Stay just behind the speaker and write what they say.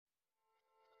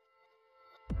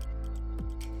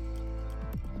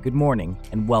Good morning,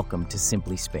 and welcome to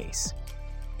Simply Space.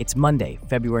 It's Monday,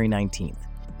 February 19th.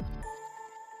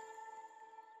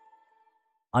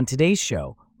 On today's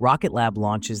show, Rocket Lab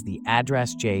launches the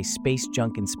ADRAS-J Space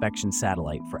Junk Inspection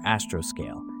Satellite for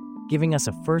Astroscale, giving us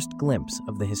a first glimpse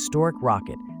of the historic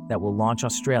rocket that will launch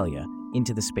Australia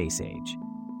into the space age.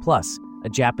 Plus, a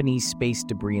Japanese space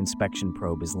debris inspection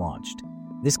probe is launched.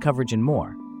 This coverage and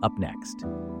more, up next.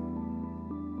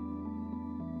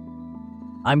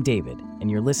 I'm David, and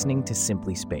you're listening to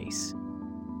Simply Space.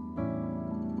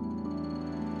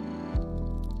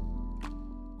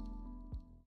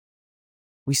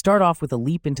 We start off with a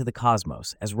leap into the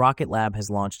cosmos as Rocket Lab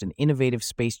has launched an innovative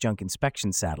space junk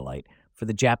inspection satellite for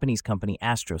the Japanese company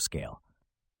Astroscale.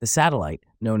 The satellite,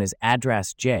 known as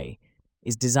ADRAS-J,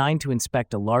 is designed to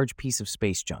inspect a large piece of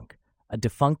space junk, a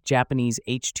defunct Japanese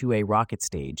H-2A rocket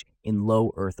stage in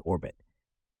low Earth orbit.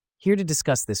 Here to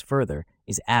discuss this further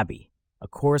is Abby, a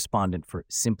correspondent for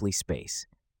Simply Space.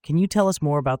 Can you tell us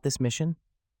more about this mission?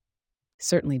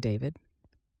 Certainly, David.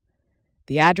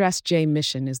 The ADRAS-J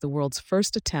mission is the world's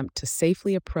first attempt to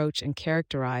safely approach and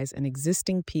characterize an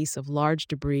existing piece of large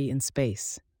debris in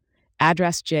space.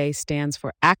 ADRAS-J stands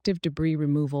for Active Debris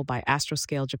Removal by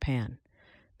Astroscale Japan.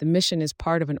 The mission is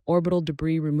part of an orbital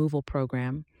debris removal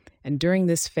program, and during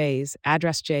this phase,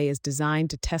 ADRAS-J is designed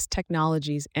to test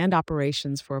technologies and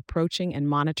operations for approaching and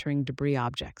monitoring debris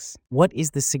objects. What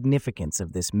is the significance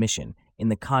of this mission in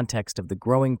the context of the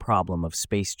growing problem of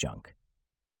space junk?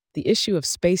 The issue of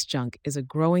space junk is a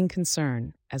growing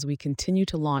concern as we continue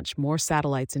to launch more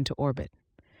satellites into orbit.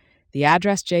 The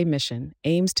ADRAS-J mission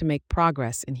aims to make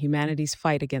progress in humanity's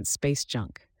fight against space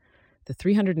junk. The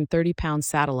 330-pound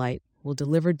satellite will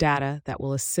deliver data that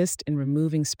will assist in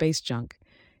removing space junk,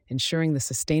 ensuring the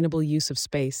sustainable use of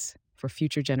space for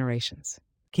future generations.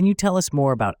 Can you tell us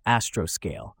more about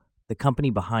Astroscale, the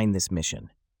company behind this mission?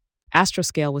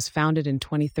 Astroscale was founded in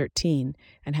 2013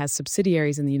 and has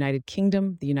subsidiaries in the United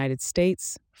Kingdom, the United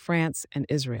States, France, and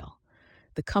Israel.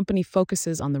 The company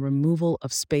focuses on the removal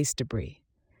of space debris.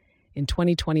 In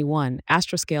 2021,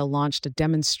 Astroscale launched a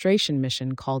demonstration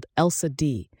mission called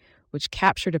ELSA-D, which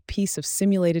captured a piece of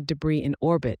simulated debris in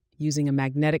orbit using a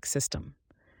magnetic system.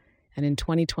 And in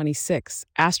 2026,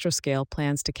 Astroscale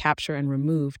plans to capture and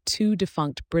remove 2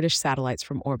 defunct British satellites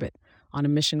from orbit on a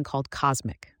mission called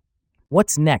COSMIC.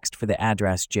 What's next for the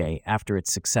ADRAS-J after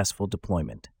its successful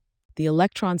deployment? The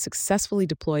Electron successfully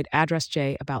deployed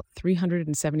ADRAS-J about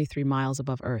 373 miles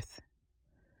above Earth.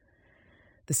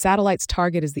 The satellite's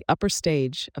target is the upper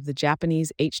stage of the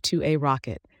Japanese H-2A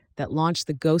rocket that launched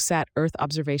the GOSAT Earth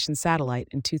Observation Satellite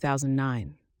in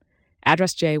 2009.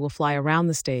 ADRAS-J will fly around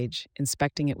the stage,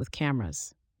 inspecting it with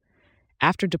cameras.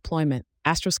 After deployment,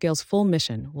 Astroscale's full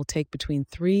mission will take between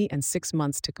 3 and 6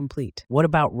 months to complete. What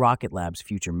about Rocket Lab's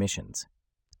future missions?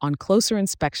 On closer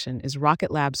inspection is Rocket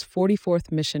Lab's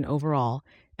 44th mission overall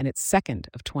and its second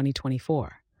of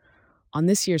 2024. On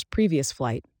this year's previous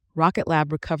flight, Rocket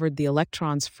Lab recovered the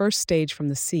Electron's first stage from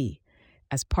the sea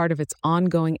as part of its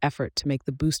ongoing effort to make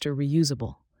the booster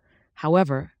reusable.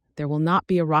 However, there will not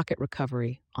be a rocket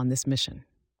recovery on this mission.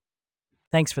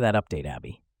 Thanks for that update,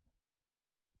 Abby.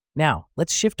 Now,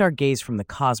 let's shift our gaze from the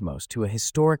cosmos to a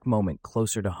historic moment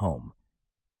closer to home.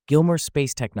 Gilmour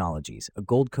Space Technologies, a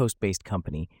Gold Coast-based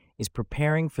company, is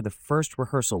preparing for the first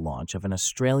rehearsal launch of an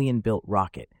Australian-built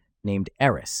rocket named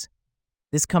Eris.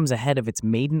 This comes ahead of its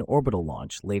maiden orbital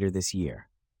launch later this year.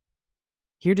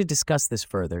 Here to discuss this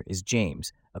further is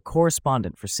James, a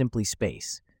correspondent for Simply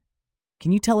Space.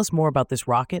 Can you tell us more about this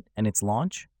rocket and its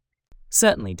launch?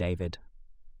 Certainly, David.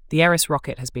 The Eris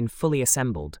rocket has been fully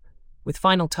assembled, with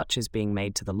final touches being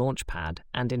made to the launch pad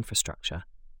and infrastructure.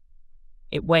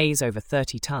 It weighs over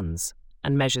 30 tons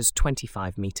and measures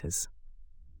 25 meters.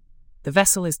 The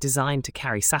vessel is designed to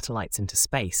carry satellites into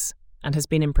space and has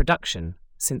been in production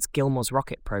since Gilmour's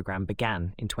rocket program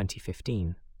began in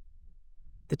 2015.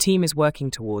 The team is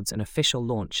working towards an official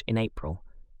launch in April,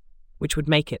 which would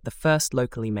make it the first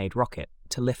locally made rocket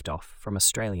to lift off from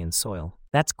Australian soil.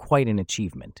 That's quite an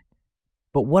achievement.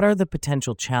 But what are the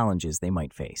potential challenges they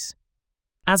might face?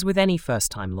 As with any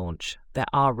first-time launch, there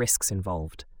are risks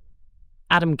involved.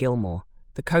 Adam Gilmour,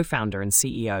 the co-founder and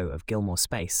CEO of Gilmour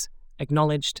Space,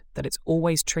 acknowledged that it's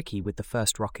always tricky with the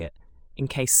first rocket in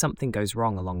case something goes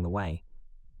wrong along the way.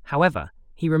 However,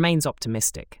 he remains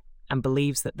optimistic and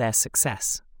believes that their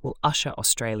success will usher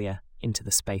Australia into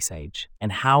the space age.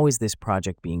 And how is this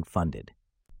project being funded?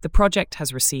 The project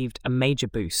has received a major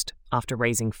boost after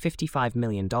raising $55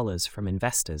 million from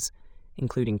investors,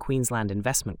 including Queensland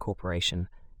Investment Corporation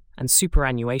and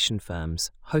superannuation firms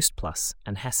Hostplus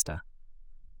and Hester.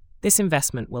 This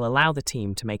investment will allow the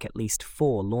team to make at least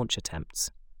 4 launch attempts.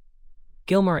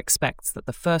 Gilmour expects that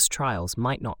the first trials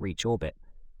might not reach orbit,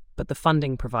 but the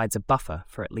funding provides a buffer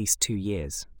for at least 2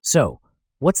 years. So,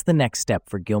 what's the next step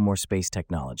for Gilmour Space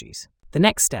Technologies? The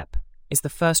next step is the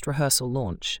first rehearsal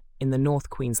launch in the North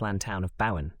Queensland town of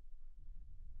Bowen.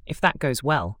 If that goes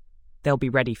well, they'll be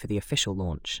ready for the official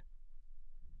launch.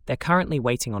 They're currently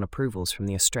waiting on approvals from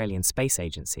the Australian Space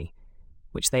Agency,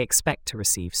 which they expect to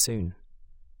receive soon.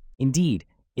 Indeed,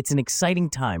 it's an exciting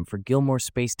time for Gilmour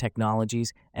Space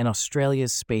Technologies and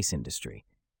Australia's space industry.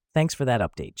 Thanks for that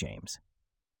update, James.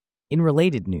 In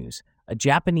related news, a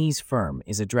Japanese firm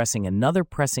is addressing another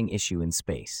pressing issue in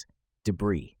space: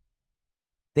 debris.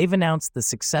 They've announced the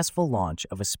successful launch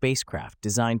of a spacecraft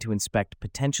designed to inspect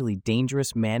potentially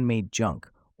dangerous man-made junk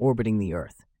orbiting the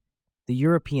Earth. The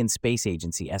European Space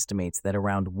Agency estimates that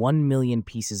around 1 million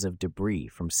pieces of debris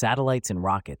from satellites and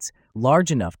rockets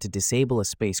large enough to disable a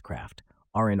spacecraft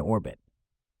are in orbit.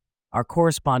 Our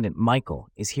correspondent Michael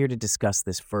is here to discuss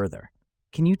this further.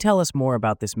 Can you tell us more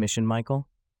about this mission, Michael?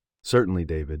 Certainly,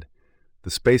 David.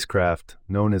 The spacecraft,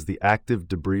 known as the Active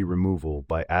Debris Removal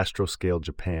by Astroscale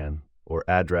Japan, or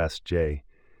ADRAS-J,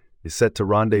 is set to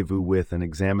rendezvous with and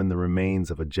examine the remains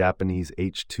of a Japanese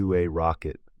H-2A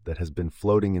rocket that has been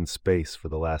floating in space for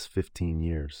the last 15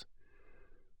 years.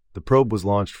 The probe was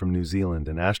launched from New Zealand,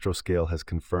 and Astroscale has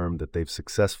confirmed that they've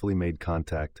successfully made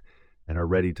contact and are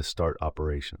ready to start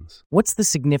operations. What's the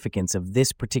significance of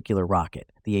this particular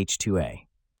rocket, the H-2A?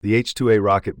 The H-2A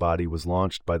rocket body was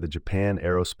launched by the Japan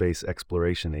Aerospace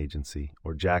Exploration Agency,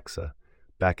 or JAXA,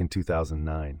 back in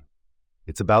 2009.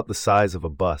 It's about the size of a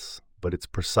bus, but its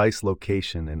precise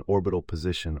location and orbital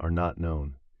position are not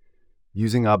known.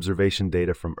 Using observation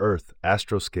data from Earth,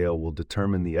 Astroscale will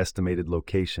determine the estimated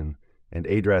location, and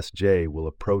ADRAS-J will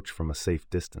approach from a safe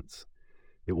distance.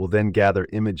 It will then gather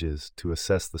images to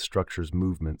assess the structure's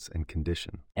movements and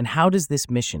condition. And how does this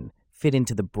mission fit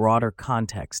into the broader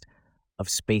context of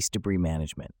space debris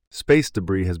management? Space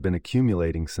debris has been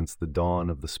accumulating since the dawn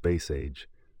of the space age,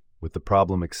 with the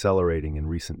problem accelerating in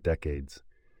recent decades.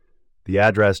 The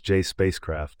ADRAS-J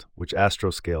spacecraft, which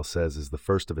Astroscale says is the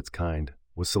first of its kind,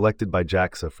 was selected by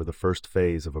JAXA for the first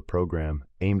phase of a program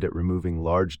aimed at removing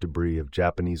large debris of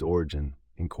Japanese origin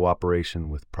in cooperation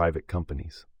with private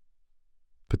companies.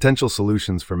 Potential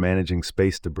solutions for managing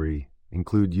space debris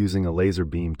include using a laser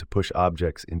beam to push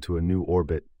objects into a new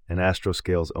orbit and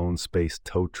Astroscale's own space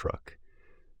tow truck,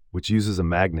 which uses a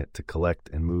magnet to collect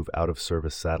and move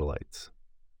out-of-service satellites.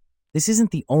 This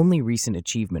isn't the only recent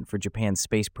achievement for Japan's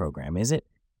space program, is it?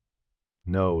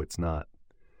 No, it's not.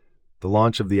 The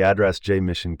launch of the ADRAS-J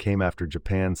mission came after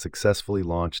Japan successfully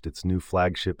launched its new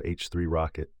flagship H-3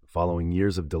 rocket, following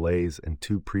years of delays and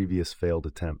 2 previous failed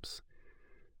attempts.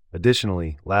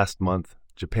 Additionally, last month,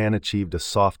 Japan achieved a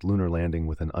soft lunar landing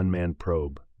with an unmanned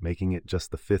probe, making it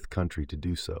just the 5th country to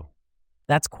do so.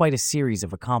 That's quite a series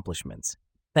of accomplishments.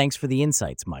 Thanks for the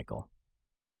insights, Michael.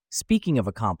 Speaking of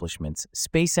accomplishments,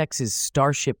 SpaceX's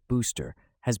Starship booster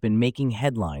has been making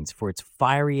headlines for its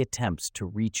fiery attempts to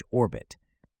reach orbit.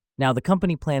 Now, the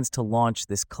company plans to launch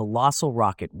this colossal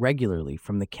rocket regularly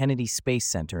from the Kennedy Space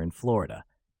Center in Florida.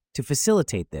 To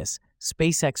facilitate this,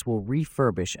 SpaceX will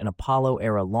refurbish an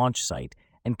Apollo-era launch site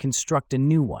and construct a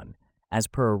new one, as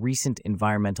per a recent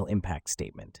environmental impact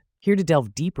statement. Here to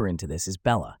delve deeper into this is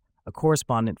Bella, a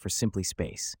correspondent for Simply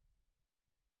Space.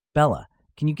 Bella,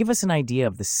 can you give us an idea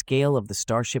of the scale of the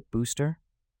Starship booster?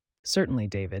 Certainly,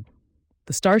 David.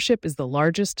 The Starship is the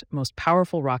largest, most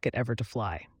powerful rocket ever to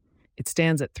fly. It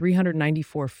stands at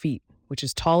 394 feet, which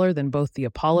is taller than both the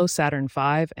Apollo Saturn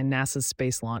V and NASA's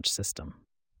Space Launch System.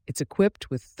 It's equipped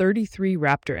with 33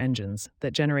 Raptor engines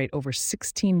that generate over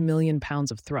 16 million pounds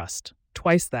of thrust,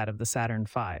 twice that of the Saturn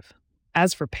V.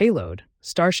 As for payload,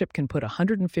 Starship can put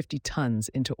 150 tons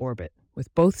into orbit,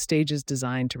 with both stages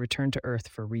designed to return to Earth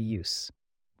for reuse.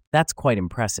 That's quite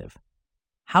impressive.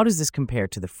 How does this compare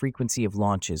to the frequency of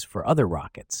launches for other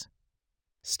rockets?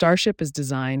 Starship is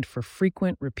designed for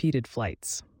frequent, repeated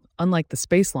flights, unlike the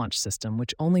Space Launch System,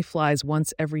 which only flies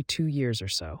once every 2 years or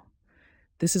so.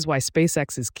 This is why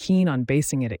SpaceX is keen on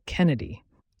basing it at Kennedy,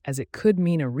 as it could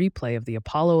mean a replay of the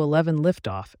Apollo 11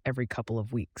 liftoff every couple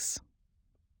of weeks.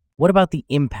 What about the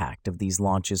impact of these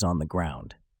launches on the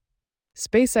ground?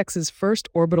 SpaceX's first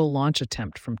orbital launch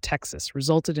attempt from Texas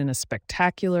resulted in a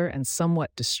spectacular and somewhat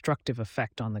destructive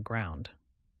effect on the ground.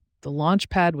 The launch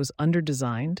pad was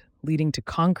under-designed, leading to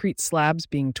concrete slabs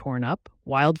being torn up,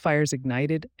 wildfires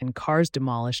ignited, and cars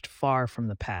demolished far from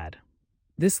the pad.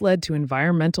 This led to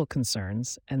environmental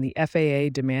concerns and the FAA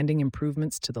demanding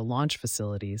improvements to the launch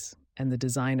facilities and the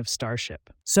design of Starship.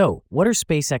 So, what are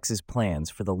SpaceX's plans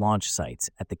for the launch sites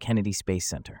at the Kennedy Space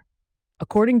Center?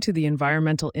 According to the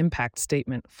environmental impact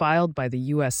statement filed by the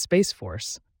U.S. Space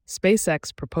Force,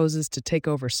 SpaceX proposes to take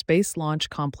over Space Launch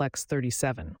Complex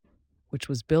 37, which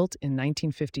was built in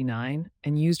 1959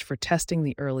 and used for testing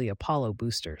the early Apollo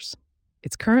boosters.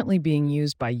 It's currently being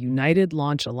used by United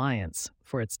Launch Alliance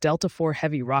for its Delta IV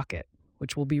Heavy rocket,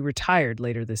 which will be retired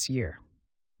later this year.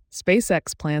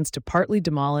 SpaceX plans to partly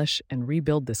demolish and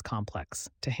rebuild this complex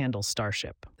to handle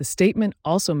Starship. The statement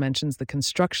also mentions the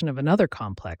construction of another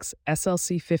complex,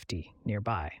 SLC-50,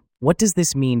 nearby. What does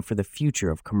this mean for the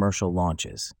future of commercial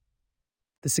launches?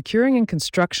 The securing and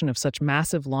construction of such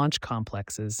massive launch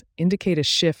complexes indicate a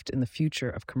shift in the future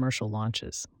of commercial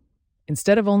launches.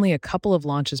 Instead of only a couple of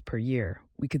launches per year,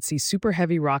 we could see super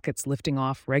heavy rockets lifting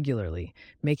off regularly,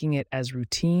 making it as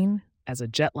routine as a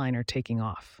jetliner taking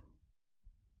off.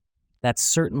 That's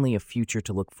certainly a future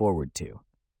to look forward to.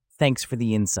 Thanks for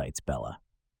the insights, Bella.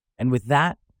 And with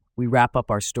that, we wrap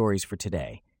up our stories for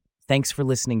today. Thanks for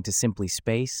listening to Simply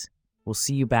Space. We'll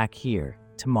see you back here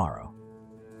tomorrow.